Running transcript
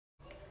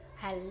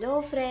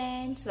Hello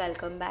friends,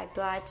 welcome back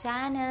to our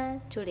channel.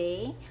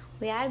 Today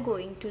we are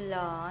going to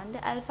learn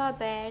the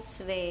alphabets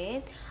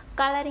with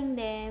coloring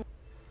them.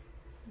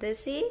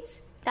 This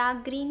is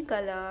dark green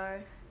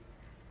color,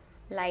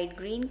 light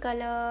green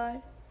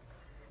color,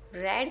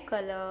 red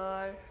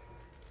color,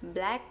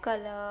 black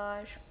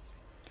color,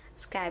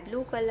 sky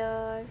blue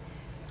color,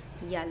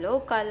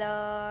 yellow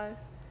color,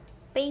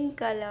 pink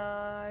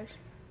color,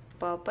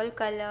 purple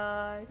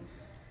color,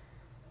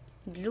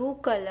 blue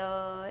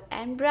color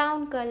and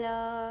brown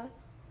color.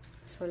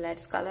 So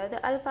let's color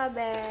the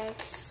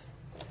alphabets.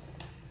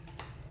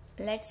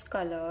 Let's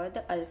color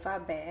the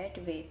alphabet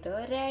with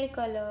a red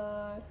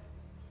color.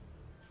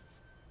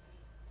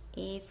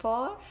 A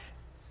for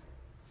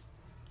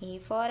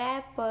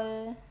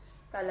apple.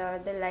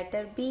 Color the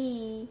letter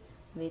B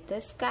with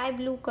a sky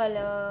blue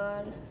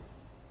color.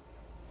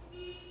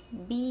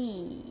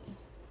 B.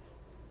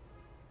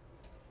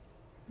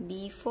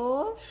 B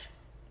for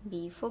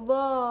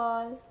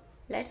ball.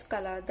 Let's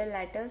color the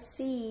letter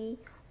C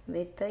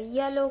with a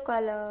yellow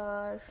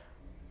color.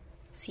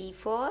 C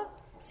for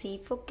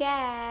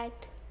cat.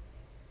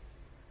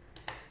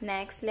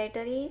 Next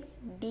letter is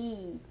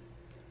D.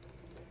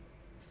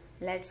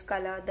 Let's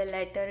color the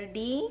letter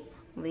D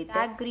with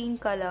a green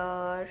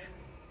color.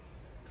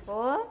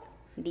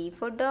 D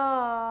for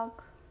dog.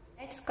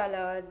 Let's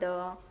color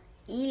the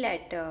E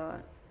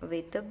letter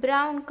with a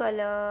brown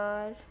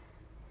color.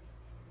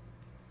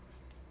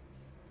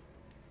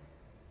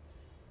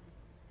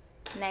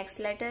 Next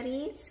letter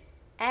is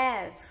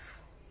F.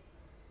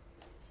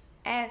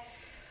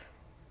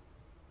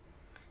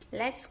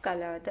 Let's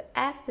color the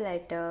F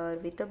letter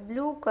with a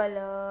blue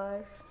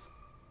color.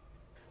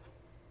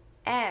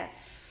 F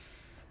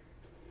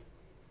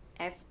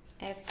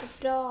for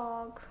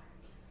frog.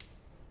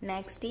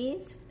 Next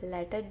is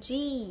letter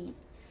G.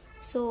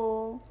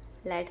 So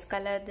let's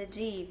color the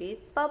G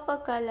with purple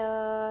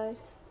color.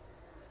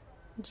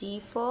 G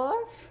for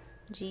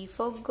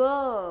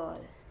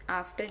girl.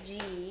 After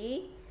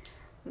G,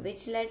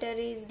 which letter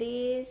is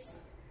this?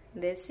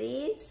 This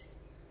is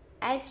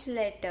H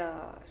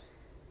letter.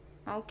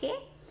 Okay,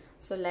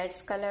 so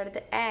let's color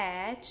the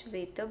H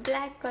with a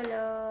black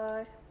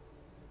color.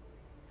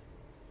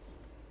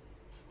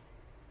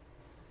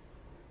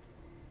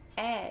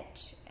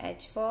 H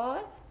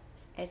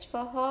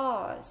for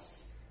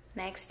horse.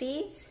 Next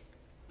is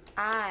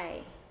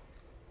I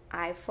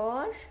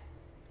for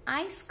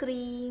ice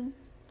cream.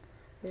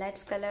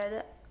 Let's color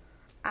the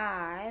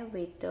I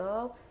with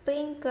a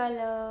pink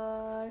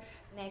color.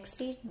 Next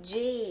is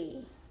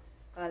J.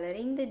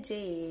 Coloring the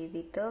J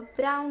with a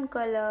brown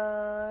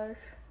color.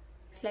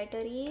 Next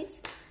letter is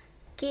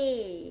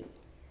K.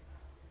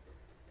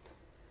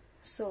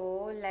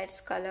 So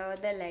let's color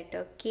the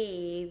letter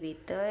K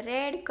with a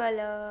red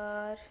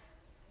color.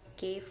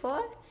 K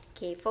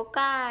for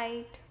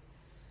kite.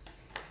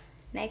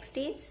 Next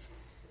is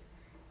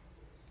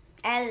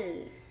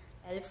L.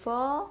 L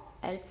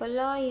for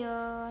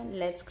lion.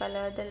 Let's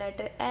color the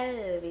letter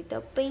L with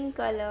a pink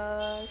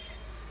color.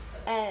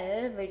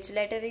 L, which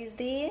letter is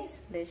this?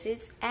 This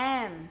is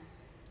M.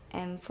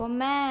 M for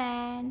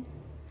man.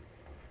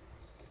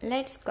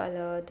 Let's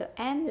color the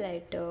M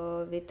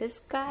letter with a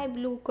sky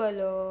blue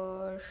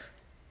color.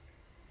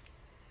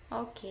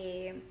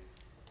 Okay.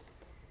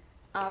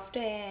 After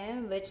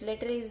M, which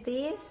letter is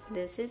this?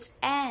 This is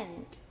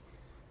N.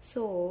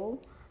 So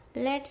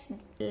let's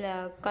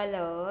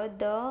color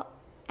the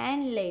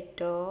N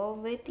letter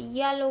with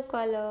yellow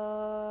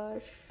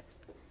color.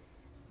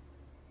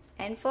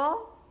 N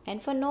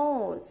for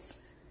nose.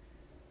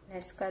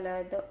 Let's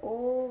color the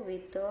O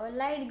with a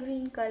light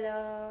green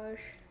color.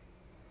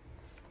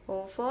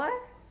 O for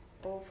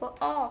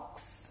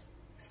ox.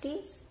 Next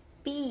is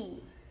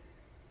P.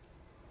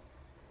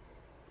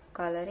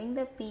 Coloring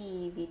the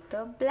P with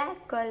a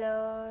black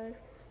color.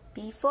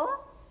 P for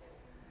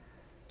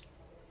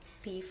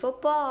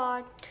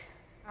pot.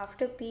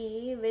 After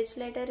P, which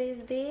letter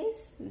is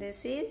this?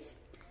 This is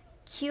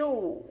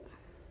Q.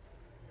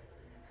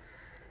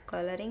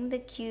 Coloring the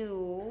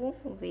Q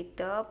with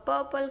a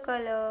purple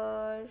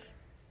color.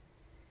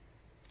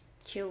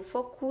 Q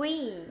for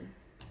queen.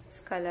 Let's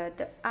color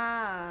the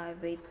R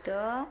with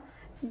a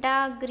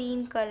dark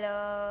green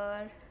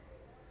color.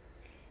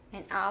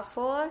 And R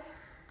for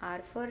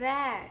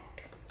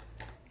rat.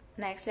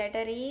 Next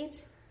letter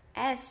is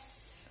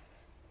S.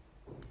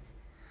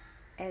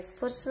 S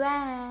for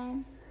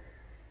swan.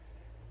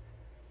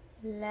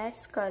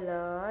 Let's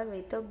color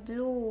with a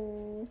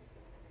blue.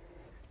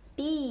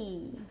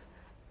 T.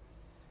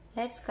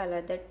 Let's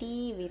color the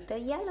T with a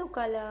yellow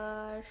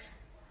color.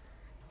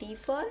 T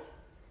for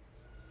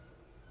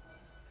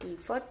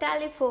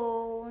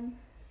telephone.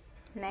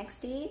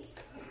 Next is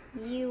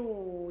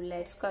U.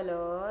 Let's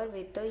color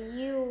with a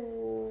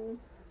U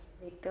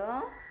with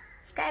a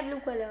sky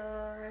blue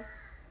color.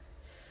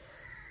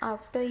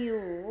 After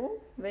U,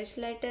 which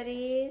letter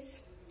is?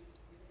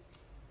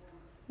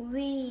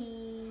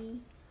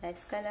 V.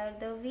 Let's color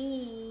the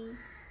V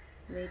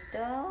with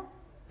a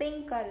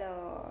pink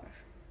color.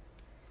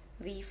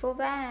 V for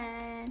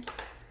van.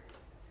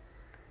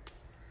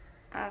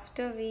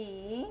 After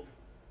we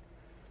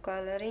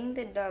coloring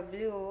the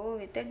W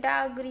with a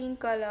dark green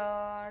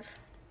color.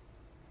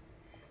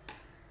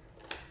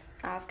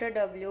 After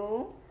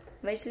W,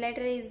 which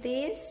letter is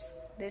this?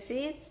 This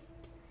is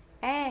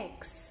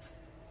X.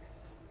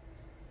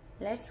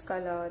 Let's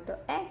color the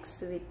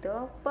X with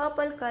the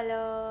purple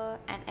color.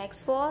 And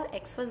X for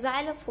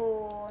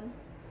xylophone.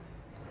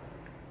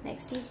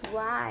 Next is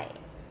Y.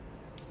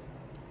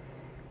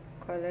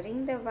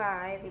 Coloring the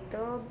Y with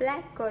a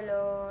black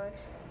color.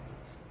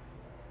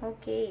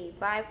 Okay,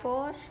 Y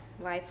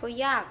for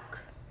yak.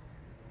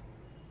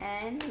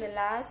 And the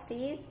last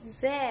is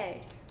Z.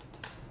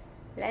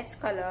 Let's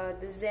color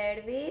the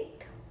Z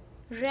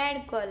with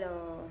red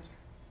color.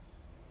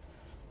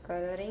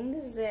 Coloring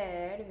the Z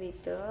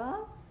with a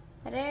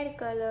red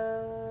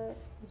color.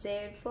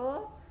 Z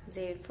for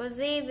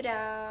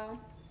zebra.